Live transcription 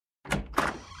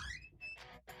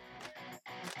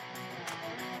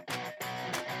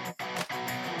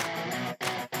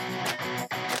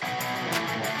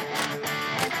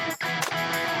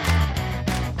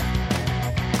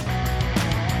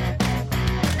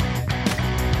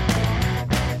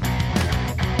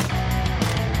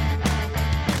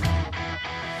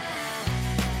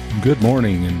Good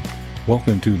morning and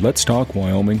welcome to Let's Talk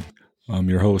Wyoming. I'm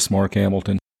your host, Mark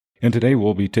Hamilton, and today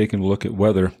we'll be taking a look at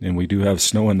weather, and we do have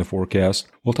snow in the forecast.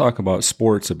 We'll talk about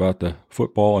sports, about the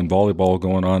football and volleyball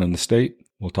going on in the state.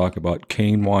 We'll talk about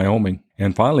Kane, Wyoming,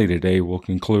 and finally today we'll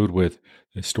conclude with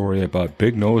a story about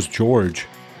Big Nose George.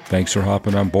 Thanks for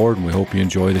hopping on board, and we hope you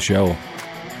enjoy the show.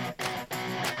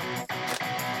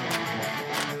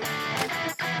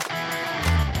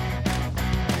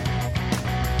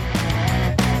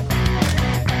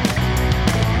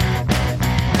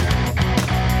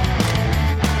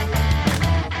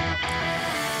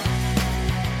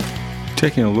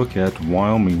 Taking a look at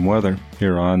Wyoming weather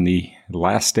here on the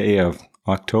last day of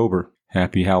October.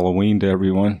 Happy Halloween to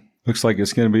everyone. Looks like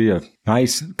it's going to be a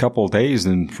nice couple of days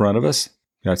in front of us.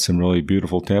 Got some really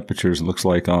beautiful temperatures. It looks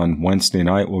like on Wednesday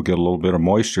night we'll get a little bit of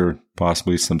moisture,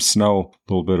 possibly some snow,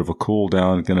 a little bit of a cool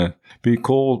down. It's going to be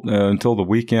cool until the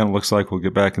weekend. Looks like we'll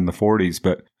get back in the 40s.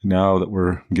 But now that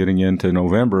we're getting into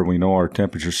November, we know our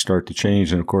temperatures start to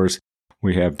change. And of course,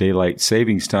 we have daylight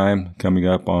savings time coming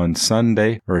up on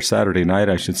Sunday, or Saturday night,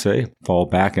 I should say. Fall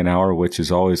back an hour, which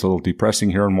is always a little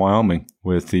depressing here in Wyoming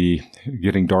with the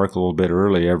getting dark a little bit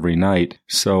early every night.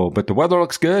 But the weather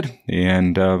looks good,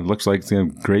 and looks like it's a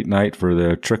great night for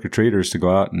the trick-or-treaters to go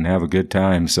out and have a good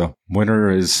time. So winter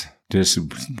is just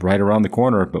right around the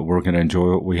corner, but we're going to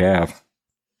enjoy what we have.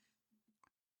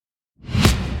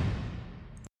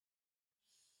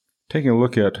 Taking a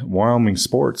look at Wyoming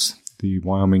sports. The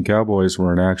Wyoming Cowboys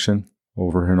were in action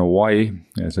over in Hawaii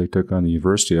as they took on the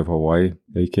University of Hawaii.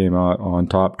 They came out on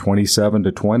top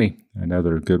 27-20.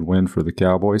 Another good win for the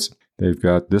Cowboys. They've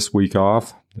got this week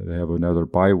off. They have another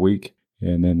bye week,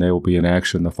 and then they will be in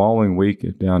action the following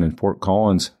week down in Fort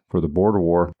Collins for the border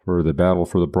war for the battle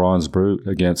for the Bronze Boot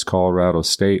against Colorado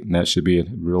State, and that should be a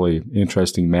really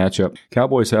interesting matchup.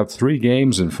 Cowboys have 3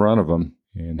 games in front of them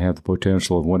and have the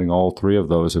potential of winning all 3 of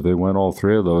those. If they win all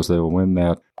 3 of those, they will win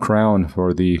that crown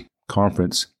for the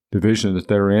conference division that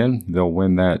they're in. They'll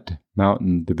win that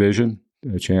Mountain Division,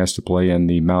 a chance to play in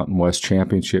the Mountain West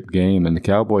Championship game. And the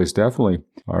Cowboys definitely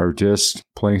are just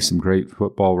playing some great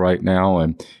football right now,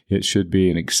 and it should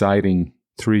be an exciting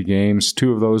 3 games.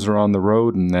 2 of those are on the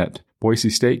road, and that Boise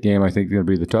State game, I think, is going to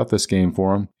be the toughest game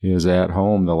for them, is at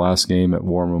home, the last game at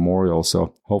War Memorial.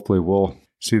 So hopefully we'll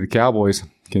see the Cowboys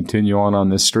continue on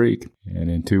this streak, and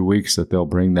in 2 weeks that they'll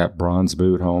bring that bronze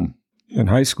boot home. In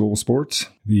high school sports,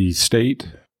 the state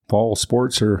fall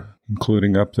sports are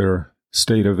including up their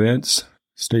state events.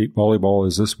 State volleyball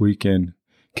is this week in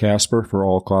Casper for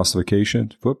all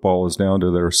classifications. Football is down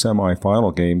to their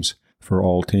semifinal games for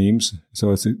all teams.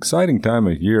 So it's an exciting time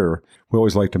of year. We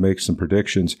always like to make some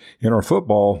predictions. In our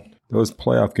football, those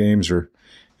playoff games are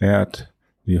at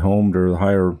the home or the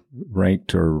higher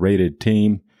ranked or rated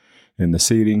team in the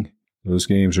seeding. Those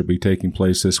games will be taking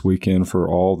place this weekend for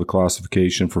all the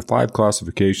classification, for 5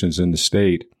 classifications in the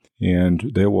state.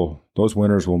 And those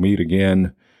winners will meet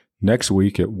again next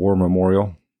week at War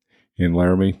Memorial in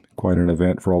Laramie. Quite an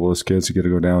event for all those kids to get to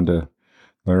go down to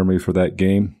Laramie for that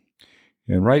game.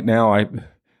 And right now, I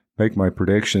make my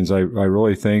predictions. I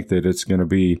really think that it's going to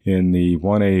be in the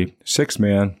 1A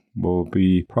 6-man will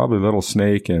be probably Little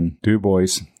Snake and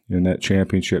DuBois in that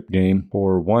championship game.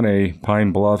 For 1A,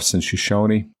 Pine Bluffs and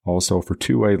Shoshone. Also for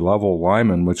 2A, Level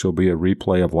Lyman, which will be a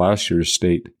replay of last year's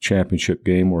state championship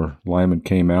game where Lyman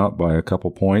came out by a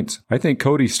couple points. I think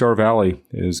Cody Star Valley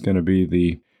is going to be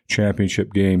the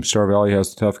championship game. Star Valley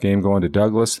has a tough game going to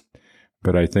Douglas,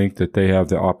 but I think that they have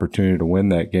the opportunity to win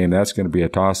that game. That's going to be a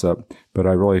toss-up, but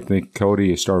I really think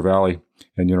Cody is Star Valley.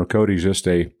 And, Cody's just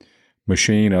a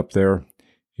machine up there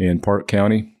in Park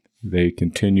County. They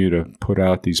continue to put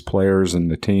out these players, and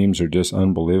the teams are just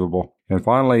unbelievable. And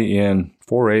finally, in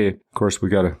 4A, of course, we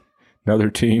got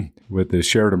another team with the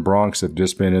Sheridan Broncs have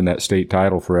just been in that state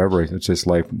title forever. It's just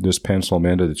like just pencil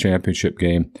them into the championship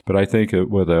game. But I think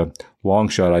with a long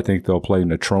shot, I think they'll play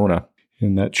Natrona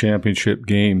in that championship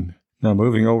game. Now,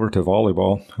 moving over to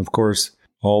volleyball, of course,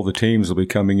 all the teams will be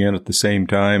coming in at the same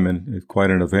time, and it's quite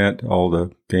an event. All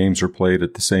the games are played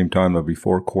at the same time. There'll be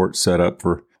 4 courts set up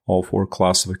for all 4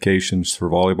 classifications for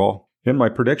volleyball. In my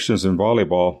predictions in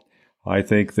volleyball, I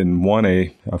think in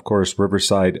 1A, of course,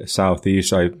 Riverside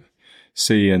Southeast, I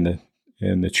see in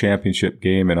the championship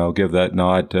game, and I'll give that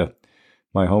nod to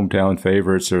my hometown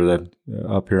favorites are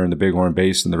up here in the Bighorn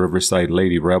Basin, the Riverside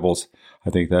Lady Rebels. I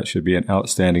think that should be an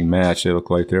outstanding match. They look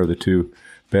like they're the 2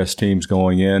 best teams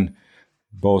going in.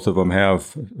 Both of them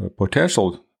have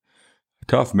potential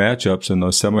tough matchups in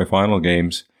those semifinal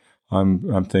games.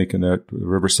 I'm thinking that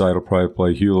Riverside will probably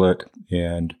play Hewlett,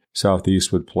 and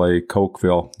Southeast would play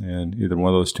Cokeville, and either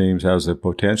one of those teams has the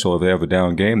potential, if they have a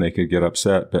down game, they could get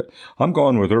upset. But I'm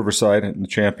going with Riverside in the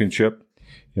championship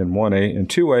in 1A. In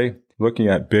 2A, looking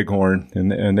at Bighorn,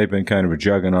 and they've been kind of a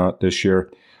juggernaut this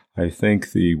year. I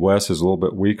think the West is a little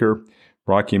bit weaker.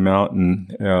 Rocky Mountain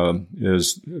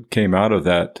came out of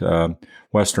that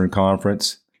Western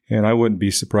Conference, and I wouldn't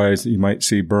be surprised that you might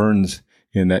see Burns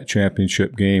in that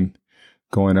championship game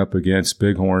going up against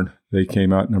Bighorn. They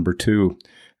came out number 2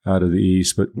 out of the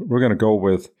East, but we're going to go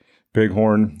with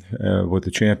Bighorn with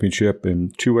the championship in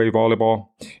 2A volleyball.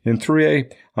 In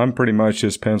 3A, I'm pretty much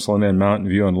just penciling in Mountain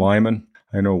View and Lyman.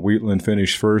 I know Wheatland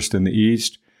finished first in the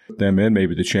East. Them in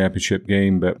maybe the championship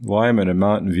game, but Lyman and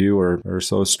Mountain View are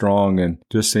so strong and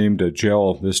just seem to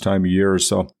gel this time of year or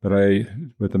so. But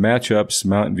with the matchups,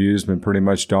 Mountain View's been pretty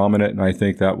much dominant, and I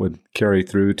think that would carry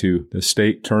through to the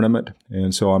state tournament.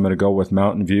 And so I'm going to go with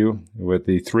Mountain View with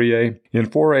the 3A. In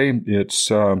 4A, it's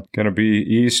going to be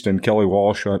East and Kelly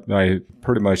Walsh. I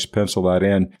pretty much pencil that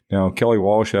in. Now, Kelly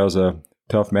Walsh has a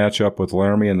tough matchup with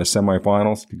Laramie in the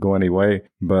semifinals. Could go any way,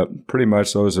 but pretty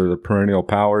much those are the perennial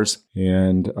powers.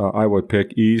 And I would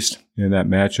pick East in that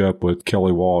matchup with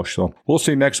Kelly Walsh. So we'll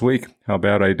see next week how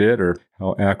bad I did or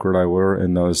how accurate I were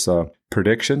in those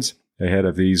predictions ahead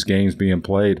of these games being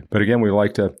played. But again, we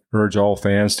like to urge all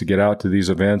fans to get out to these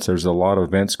events. There's a lot of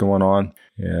events going on.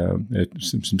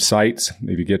 Some sites.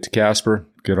 If you get to Casper,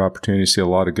 good opportunity to see a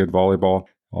lot of good volleyball.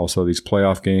 Also, these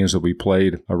playoff games will be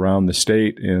played around the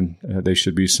state, and they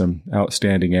should be some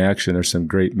outstanding action. There's some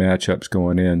great matchups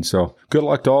going in. So good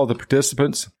luck to all the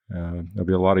participants. There'll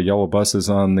be a lot of yellow buses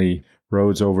on the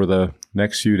roads over the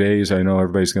next few days. I know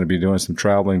everybody's going to be doing some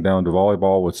traveling down to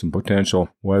volleyball with some potential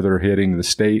weather hitting the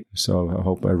state. So I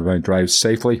hope everybody drives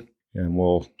safely, and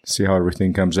we'll see how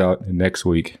everything comes out next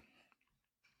week.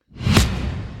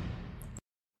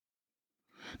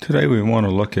 Today we want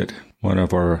to look at one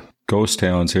of our ghost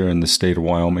towns here in the state of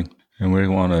Wyoming, and we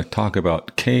want to talk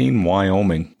about Kane,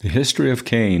 Wyoming, the history of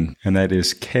Kane, and that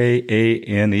is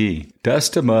Kane.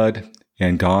 Dust to mud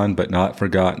and gone but not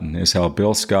forgotten is how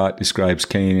Bill Scott describes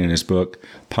Kane in his book,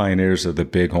 Pioneers of the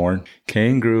Bighorn.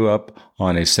 Kane grew up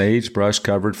on a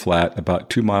sagebrush-covered flat about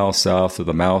 2 miles south of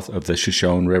the mouth of the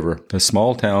Shoshone River. The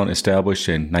small town, established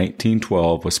in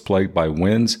 1912, was plagued by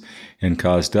winds and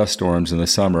caused dust storms in the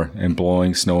summer and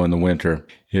blowing snow in the winter.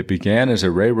 It began as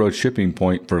a railroad shipping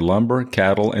point for lumber,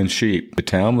 cattle, and sheep. The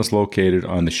town was located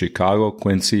on the Chicago,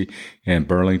 Quincy, and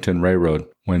Burlington Railroad.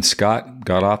 When Scott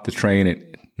got off the train in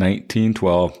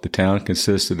 1912, the town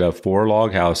consisted of 4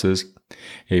 log houses,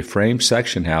 a frame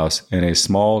section house, and a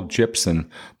small gypsum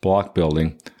block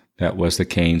building that was the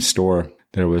Kane store.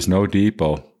 There was no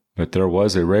depot, but there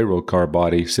was a railroad car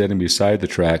body sitting beside the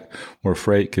track where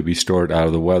freight could be stored out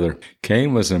of the weather.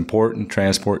 Kane was an important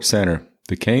transport center.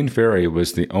 The Kane Ferry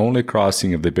was the only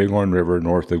crossing of the Bighorn River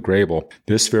north of Grable.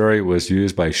 This ferry was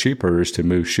used by sheep herders to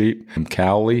move sheep from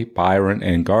Cowley, Byron,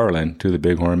 and Garland to the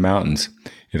Bighorn Mountains.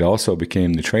 It also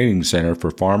became the training center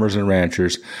for farmers and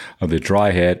ranchers of the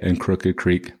Dryhead and Crooked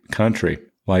Creek country.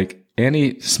 Like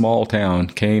any small town,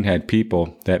 Kane had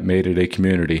people that made it a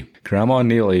community. Grandma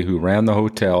Neely, who ran the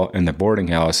hotel and the boarding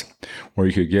house, where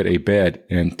you could get a bed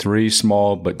and 3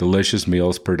 small but delicious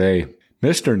meals per day.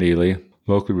 Mr. Neely,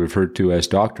 locally referred to as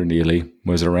Dr. Neely,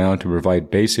 was around to provide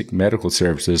basic medical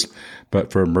services,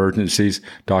 but for emergencies,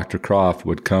 Dr. Croft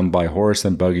would come by horse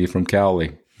and buggy from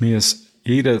Cowley. Miss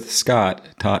Edith Scott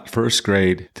taught 1st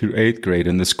grade through 8th grade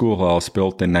in the schoolhouse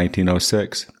built in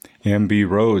 1906. M.B.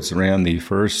 Rhodes ran the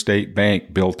First State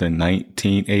Bank built in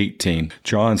 1918.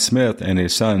 John Smith and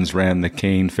his sons ran the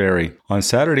Kane Ferry. On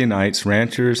Saturday nights,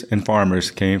 ranchers and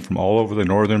farmers came from all over the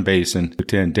northern basin to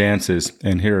attend dances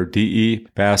and hear D.E.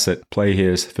 Bassett play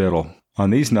his fiddle.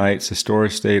 On these nights, the store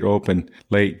stayed open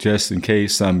late just in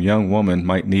case some young woman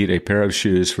might need a pair of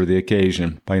shoes for the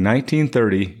occasion. By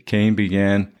 1930, Kane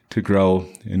began to grow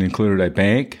and included a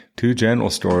bank, 2 general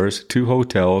stores, 2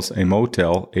 hotels, a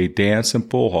motel, a dance and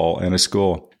pool hall, and a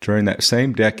school. During that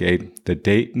same decade, the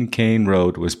Dayton-Kane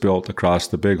Road was built across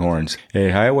the Bighorns. A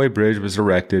highway bridge was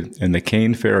erected, and the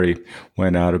Kane Ferry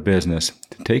went out of business.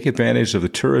 To take advantage of the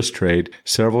tourist trade,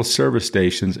 several service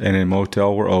stations and a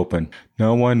motel were open.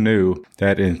 No one knew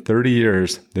that in 30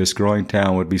 years, this growing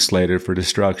town would be slated for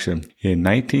destruction. In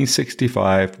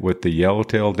 1965, with the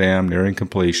Yellowtail Dam nearing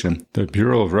completion, the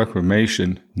Bureau of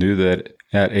Reclamation knew that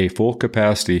at a full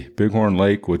capacity, Bighorn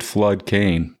Lake would flood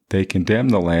Kane. They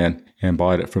condemned the land and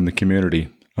bought it from the community.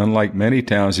 Unlike many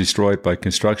towns destroyed by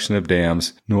construction of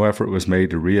dams, no effort was made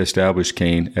to re-establish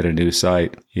Kane at a new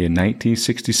site. In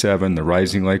 1967, the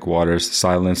rising lake waters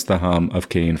silenced the hum of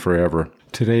Kane forever.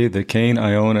 Today, the Kane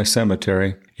Iona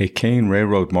Cemetery, a Kane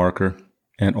Railroad marker,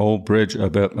 and old bridge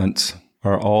abutments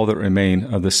are all that remain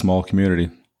of this small community.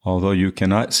 Although you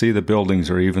cannot see the buildings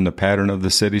or even the pattern of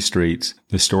the city streets,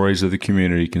 the stories of the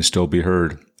community can still be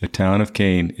heard. The town of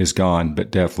Kane is gone, but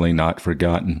definitely not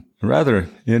forgotten. A rather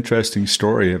interesting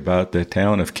story about the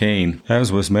town of Kane,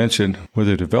 as was mentioned, with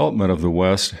the development of the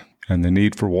West and the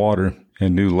need for water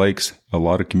and new lakes, a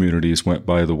lot of communities went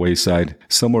by the wayside,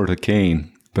 similar to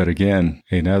Kane, but again,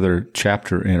 another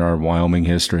chapter in our Wyoming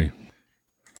history.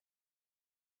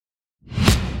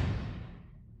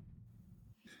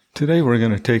 Today we're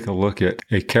going to take a look at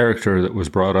a character that was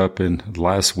brought up in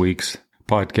last week's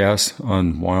podcast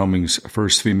on Wyoming's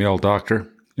first female doctor.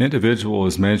 Individual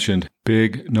is mentioned,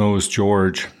 Big Nose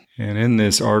George, and in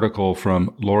this article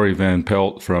from Lori Van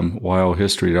Pelt from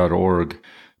WyoHistory.org,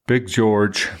 Big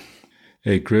George,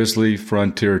 a grisly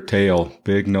frontier tale,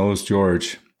 Big Nose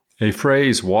George. A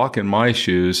phrase, walk in my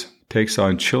shoes, takes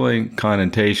on chilling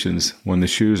connotations when the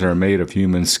shoes are made of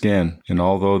human skin, and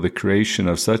although the creation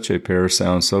of such a pair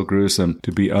sounds so gruesome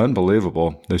to be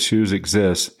unbelievable, the shoes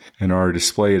exist and are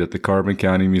displayed at the Carbon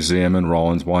County Museum in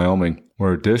Rawlins, Wyoming,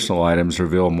 where additional items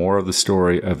reveal more of the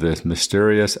story of this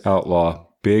mysterious outlaw,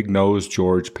 Big Nose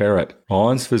George Parrott.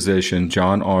 Rawlins physician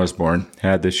John Osborne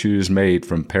had the shoes made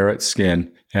from parrot skin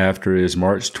after his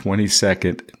March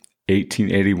 22nd,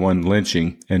 1881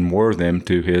 lynching and wore them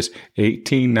to his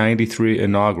 1893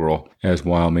 inaugural as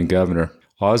Wyoming governor.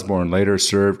 Osborne later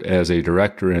served as a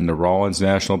director in the Rawlins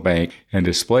National Bank and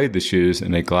displayed the shoes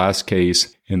in a glass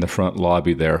case in the front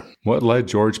lobby there. What led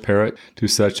George Parrott to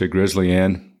such a grisly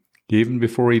end? Even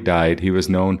before he died, he was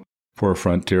known for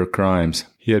frontier crimes.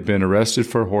 He had been arrested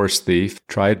for horse thief,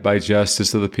 tried by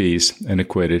justice of the peace, and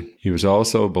acquitted. He was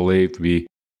also believed to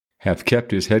have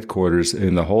kept his headquarters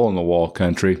in the hole-in-the-wall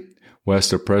country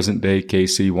west of present-day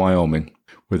KC, Wyoming,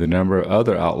 with a number of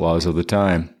other outlaws of the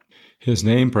time. His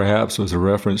name perhaps was a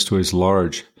reference to his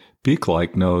large,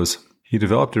 beak-like nose. He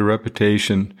developed a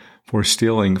reputation for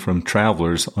stealing from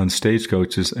travelers on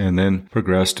stagecoaches and then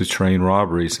progressed to train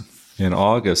robberies. In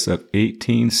August of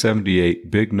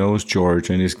 1878, Big Nose George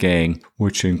and his gang,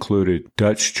 which included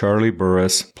Dutch Charlie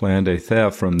Burris, planned a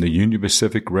theft from the Union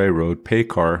Pacific Railroad pay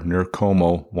car near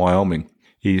Como, Wyoming,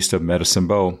 east of Medicine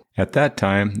Bow. At that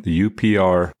time, the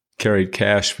UPR carried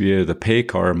cash via the pay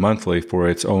car monthly for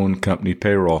its own company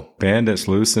payroll. Bandits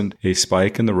loosened a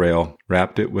spike in the rail,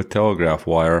 wrapped it with telegraph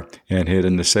wire, and hid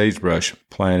in the sagebrush,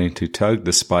 planning to tug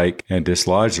the spike and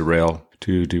dislodge the rail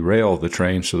to derail the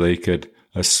train so they could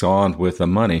abscond with the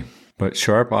money. But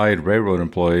sharp-eyed railroad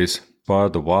employees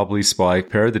spotted the wobbly spike,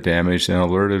 repaired the damage, and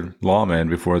alerted lawmen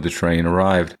before the train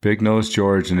arrived. Big Nose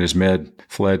George and his men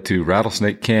fled to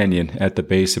Rattlesnake Canyon at the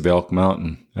base of Elk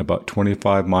Mountain, about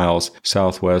 25 miles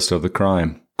southwest of the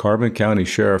crime. Carbon County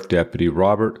Sheriff Deputy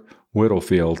Robert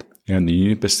Whittlefield and the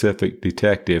Union Pacific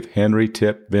detective Henry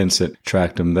Tip Vincent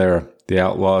tracked them there. The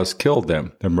outlaws killed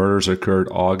them. The murders occurred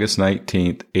August 19,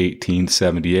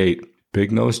 1878.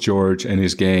 Big Nose George and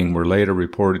his gang were later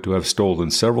reported to have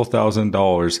stolen several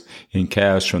 $1,000s in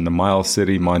cash from the Miles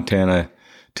City, Montana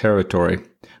territory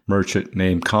merchant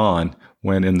named Kahn,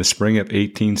 when in the spring of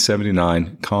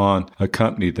 1879, Kahn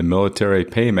accompanied the military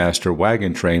paymaster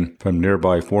wagon train from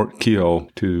nearby Fort Keogh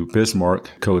to Bismarck,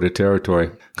 Dakota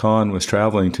Territory. Kahn was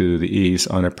traveling to the east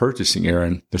on a purchasing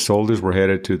errand. The soldiers were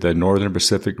headed to the Northern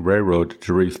Pacific Railroad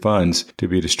to reach funds to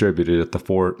be distributed at the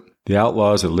fort. The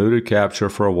outlaws eluded capture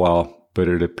for a while, but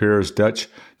it appears Dutch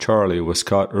Charlie was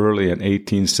caught early in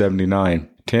 1879.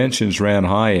 Tensions ran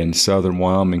high in southern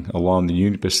Wyoming along the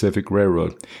Union Pacific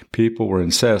Railroad. People were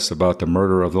incensed about the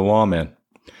murder of the lawmen.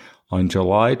 On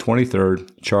July 23rd,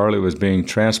 Charlie was being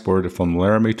transported from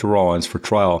Laramie to Rawlins for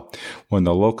trial when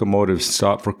the locomotive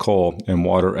stopped for coal and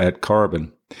water at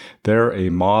Carbon. There, a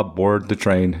mob boarded the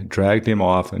train, dragged him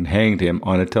off, and hanged him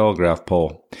on a telegraph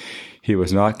pole. He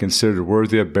was not considered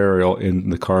worthy of burial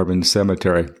in the Carbon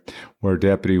Cemetery, where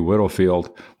Deputy Whittlefield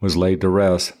was laid to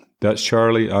rest. Dutch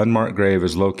Charlie's unmarked grave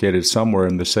is located somewhere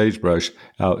in the sagebrush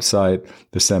outside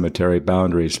the cemetery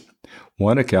boundaries.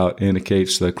 One account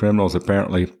indicates the criminals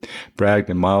apparently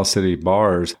bragged in Miles City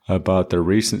bars about their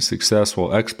recent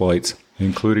successful exploits,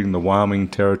 including the Wyoming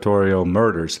territorial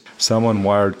murders. Someone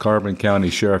wired Carbon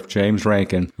County Sheriff James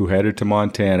Rankin, who headed to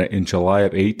Montana in July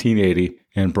of 1880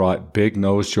 and brought Big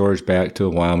Nose George back to the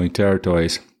Wyoming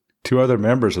territories. Two other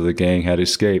members of the gang had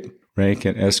escaped.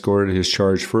 Rankin escorted his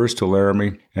charge first to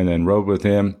Laramie and then rode with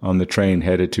him on the train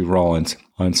headed to Rawlins.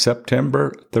 On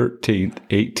September 13,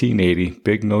 1880,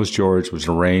 Big Nose George was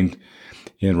arraigned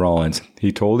in Rawlins.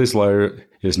 He told his lawyer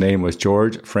his name was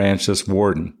George Francis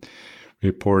Warden.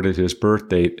 reported his birth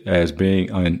date as being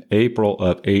in April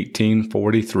of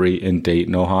 1843 in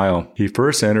Dayton, Ohio. He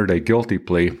first entered a guilty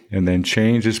plea and then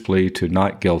changed his plea to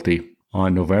not guilty.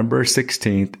 On November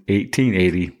 16,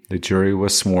 1880, the jury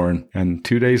was sworn, and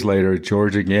 2 days later,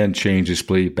 George again changed his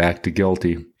plea back to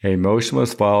guilty. A motion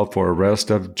was filed for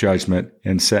arrest of judgment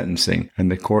and sentencing,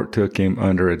 and the court took him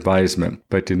under advisement,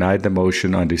 but denied the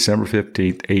motion on December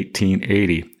 15,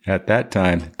 1880. At that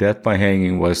time, death by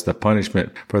hanging was the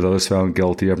punishment for those found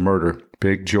guilty of murder.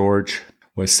 Big George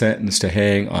was sentenced to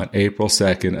hang on April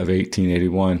 2nd of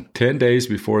 1881. 10 days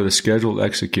before the scheduled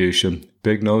execution,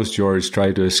 Big Nose George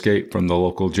tried to escape from the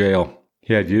local jail.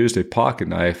 He had used a pocket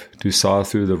knife to saw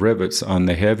through the rivets on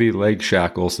the heavy leg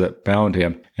shackles that bound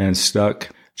him and stuck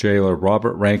jailer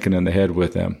Robert Rankin in the head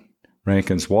with them.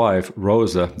 Rankin's wife,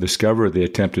 Rosa, discovered the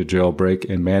attempted jailbreak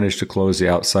and managed to close the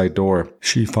outside door.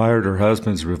 She fired her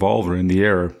husband's revolver in the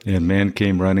air, and men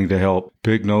came running to help.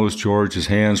 Big Nose George's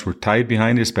hands were tied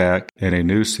behind his back and a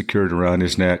noose secured around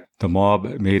his neck. The mob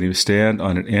made him stand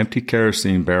on an empty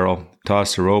kerosene barrel,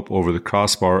 tossed a rope over the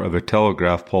crossbar of a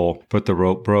telegraph pole, but the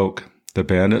rope broke. The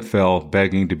bandit fell,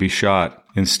 begging to be shot.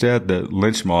 Instead, the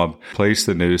lynch mob placed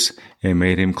the noose and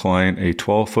made him climb a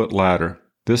 12-foot ladder.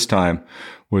 This time,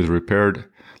 with repaired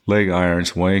leg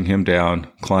irons weighing him down,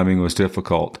 climbing was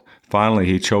difficult. Finally,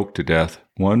 he choked to death.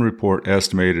 One report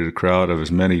estimated a crowd of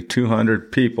as many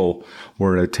 200 people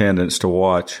were in attendance to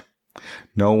watch.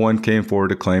 No one came forward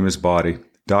to claim his body.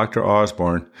 Dr.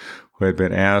 Osborne, who had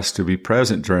been asked to be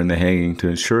present during the hanging to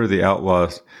ensure the outlaw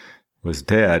was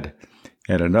dead,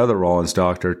 and another Rawlins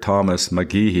doctor, Thomas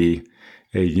McGehee,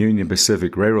 a Union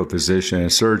Pacific Railroad physician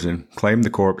and surgeon, claimed the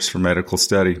corpse for medical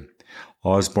study.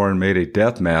 Osborne made a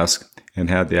death mask and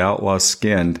had the outlaw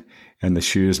skinned and the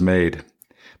shoes made.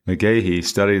 McGehee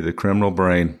studied the criminal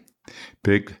brain.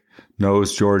 Big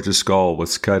Nose George's skull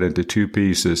was cut into 2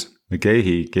 pieces.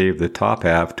 McGehee gave the top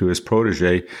half to his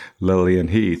protege, Lillian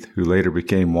Heath, who later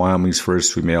became Wyoming's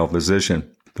first female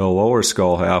physician. The lower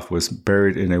skull half was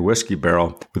buried in a whiskey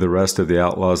barrel with the rest of the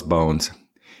outlaw's bones.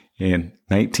 In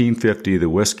 1950, the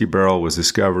whiskey barrel was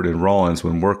discovered in Rawlins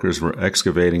when workers were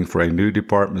excavating for a new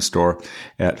department store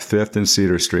at 5th and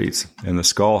Cedar Streets, and the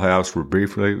skull halves were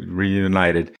briefly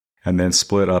reunited and then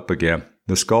split up again.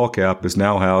 The skull cap is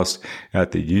now housed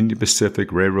at the Union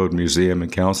Pacific Railroad Museum in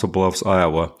Council Bluffs,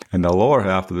 Iowa, and the lower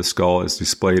half of the skull is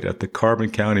displayed at the Carbon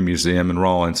County Museum in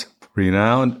Rawlins.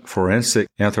 Renowned forensic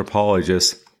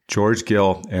anthropologist George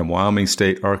Gill and Wyoming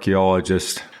State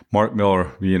archaeologist Mark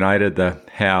Miller reunited the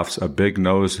halves of Big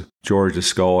Nose George's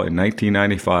skull in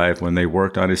 1995 when they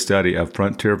worked on a study of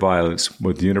frontier violence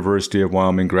with the University of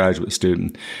Wyoming graduate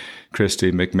student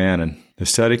Christy McMahon. The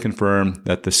study confirmed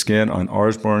that the skin on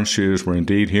Osborne's shoes were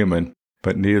indeed human,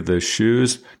 but neither the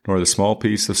shoes nor the small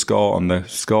piece of skull on the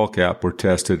skull cap were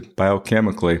tested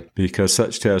biochemically because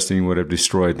such testing would have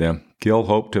destroyed them. Gill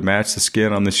hoped to match the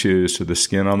skin on the shoes to the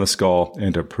skin on the skull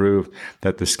and to prove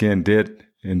that the skin did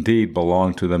indeed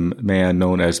belonged to the man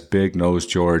known as Big Nose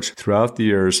George. Throughout the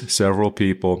years, several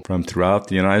people from throughout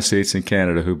the United States and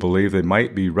Canada who believe they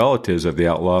might be relatives of the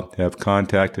outlaw have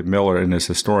contacted Miller and his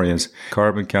historians,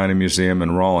 Carbon County Museum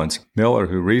in Rawlins. Miller,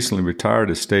 who recently retired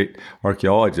as state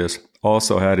archaeologist,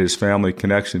 also had his family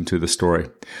connection to the story.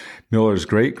 Miller's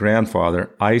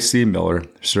great-grandfather, I.C. Miller,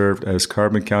 served as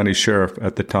Carbon County Sheriff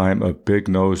at the time of Big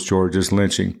Nose George's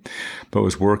lynching, but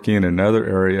was working in another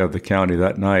area of the county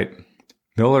that night.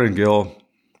 Miller and Gill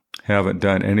haven't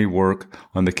done any work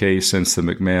on the case since the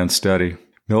McMahon study.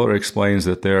 Miller explains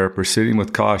that they are proceeding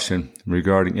with caution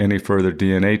regarding any further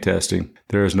DNA testing.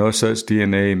 There is no such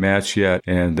DNA match yet,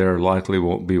 and there likely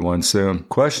won't be one soon.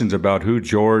 Questions about who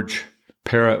George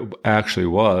Parrott actually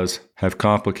was have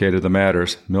complicated the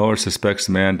matters. Miller suspects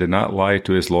the man did not lie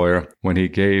to his lawyer when he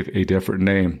gave a different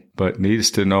name, but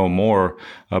needs to know more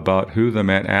about who the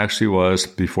man actually was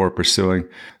before pursuing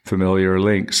familiar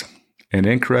links. An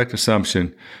incorrect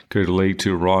assumption could lead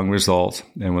to wrong results,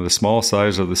 and with the small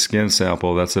size of the skin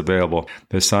sample that's available,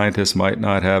 the scientists might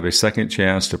not have a second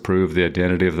chance to prove the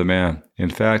identity of the man. In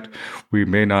fact, we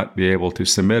may not be able to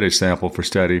submit a sample for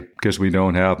study because we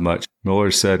don't have much.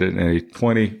 Miller said in a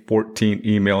 2014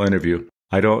 email interview,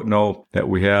 "I don't know that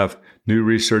we have new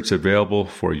research available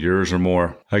for years or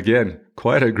more." Again,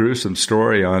 quite a gruesome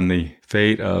story on the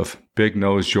fate of Big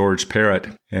Nose George Parrott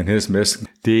and his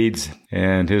misdeeds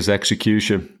and his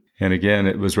execution. And again,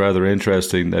 it was rather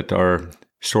interesting that our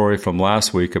story from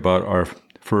last week about our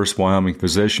first Wyoming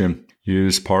physician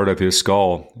used part of his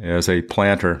skull as a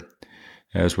planter,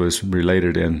 as was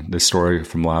related in the story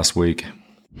from last week.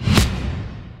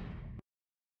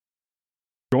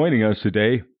 joining us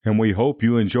today, and we hope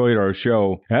you enjoyed our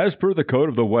show. As per the code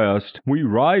of the West, we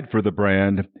ride for the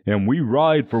brand, and we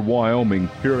ride for Wyoming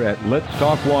here at Let's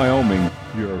Talk Wyoming,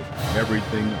 your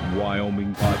Everything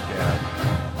Wyoming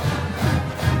podcast.